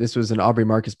 this was an Aubrey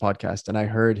Marcus podcast, and I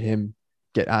heard him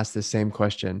get asked the same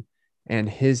question. And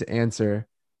his answer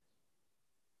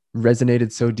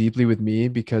resonated so deeply with me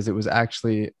because it was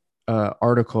actually an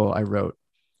article I wrote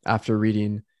after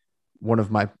reading one of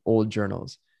my old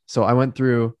journals. So I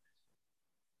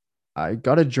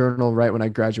got a journal right when I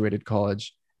graduated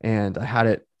college, and I had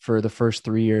it for the first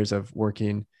 3 years of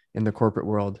working in the corporate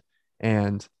world,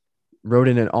 and wrote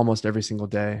in it almost every single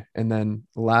day. And then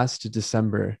last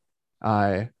December,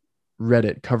 I read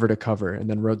it cover to cover and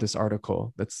then wrote this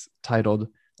article that's titled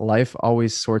 "Life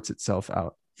Always Sorts Itself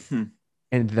Out." Hmm.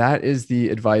 And that is the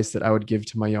advice that I would give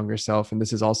to my younger self. And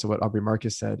this is also what Aubrey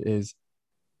Marcus said, is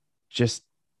just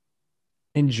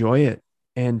enjoy it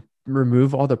and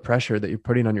remove all the pressure that you're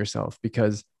putting on yourself,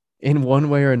 because in one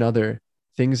way or another,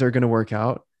 things are going to work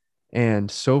out. And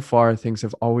so far, things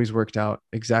have always worked out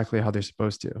exactly how they're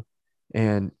supposed to.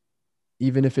 And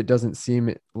even if it doesn't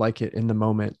seem like it in the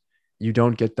moment, you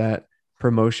don't get that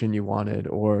promotion you wanted,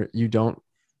 or you don't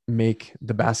make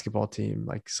the basketball team,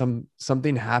 like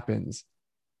something happens.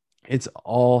 It's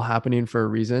all happening for a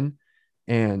reason.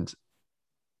 And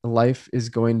life is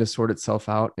going to sort itself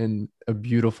out in a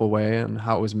beautiful way and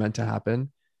how it was meant to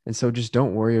happen. And so just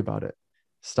don't worry about it.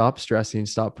 Stop stressing,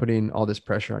 stop putting all this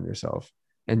pressure on yourself,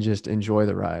 and just enjoy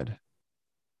the ride.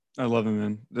 I love it,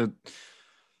 man.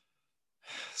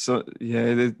 So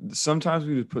yeah, sometimes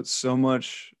we just put so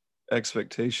much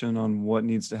expectation on what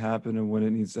needs to happen and when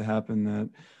it needs to happen that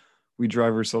we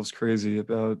drive ourselves crazy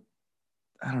about.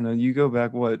 I don't know. You go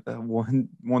back, what,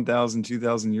 1,000,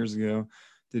 2,000 years ago?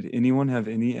 Did anyone have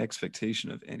any expectation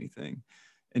of anything?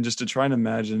 And just to try and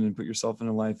imagine and put yourself in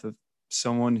a life of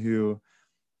someone who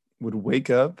would wake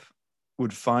up,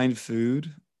 would find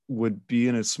food, would be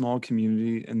in a small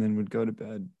community, and then would go to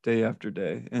bed day after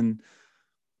day. And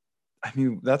I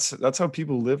mean, that's how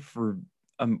people live for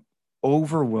an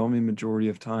overwhelming majority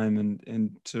of time.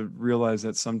 And to realize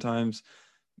that sometimes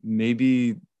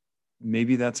maybe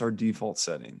that's our default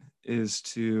setting, is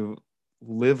to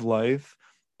live life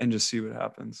and just see what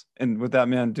happens. And with that,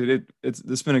 man, dude,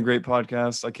 it's been a great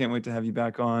podcast. I can't wait to have you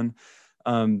back on.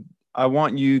 I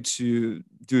want you to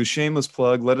do a shameless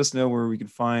plug. Let us know where we can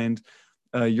find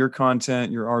your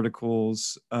content, your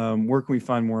articles. Where can we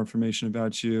find more information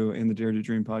about you in the Dare to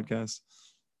Dream podcast?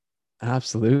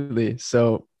 Absolutely.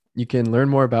 So you can learn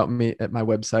more about me at my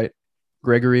website,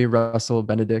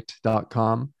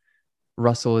 gregoryrussellbenedict.com.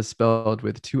 Russell is spelled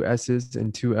with 2 S's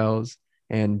and 2 L's,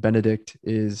 and Benedict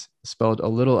is spelled a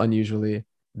little unusually,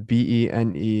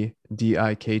 Benedikt.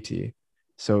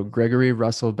 So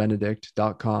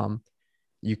gregoryrussellbenedict.com.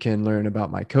 You can learn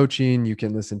about my coaching. You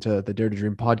can listen to the Dare to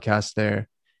Dream podcast there.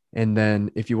 And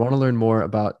then if you want to learn more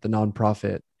about the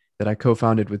nonprofit that I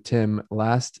co-founded with Tim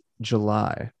last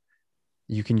July,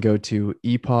 you can go to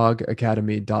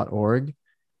epogacademy.org.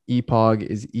 EPOG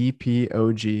is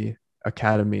EPOG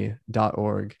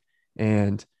academy.org.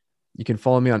 And you can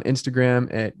follow me on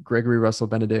Instagram at Gregory Russell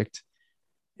Benedict.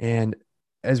 And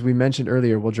as we mentioned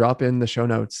earlier, we'll drop in the show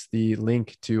notes the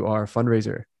link to our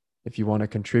fundraiser. If you want to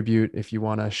contribute, if you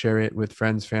want to share it with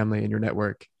friends, family, and your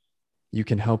network, you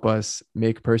can help us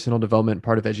make personal development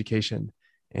part of education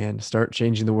and start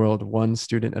changing the world one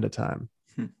student at a time.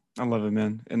 I love it,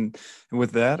 man. And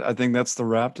with that, I think that's the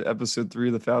wrap to episode 3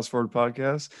 of the Fast Forward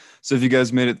podcast. So if you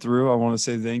guys made it through, I want to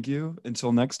say thank you.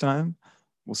 Until next time,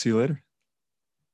 we'll see you later.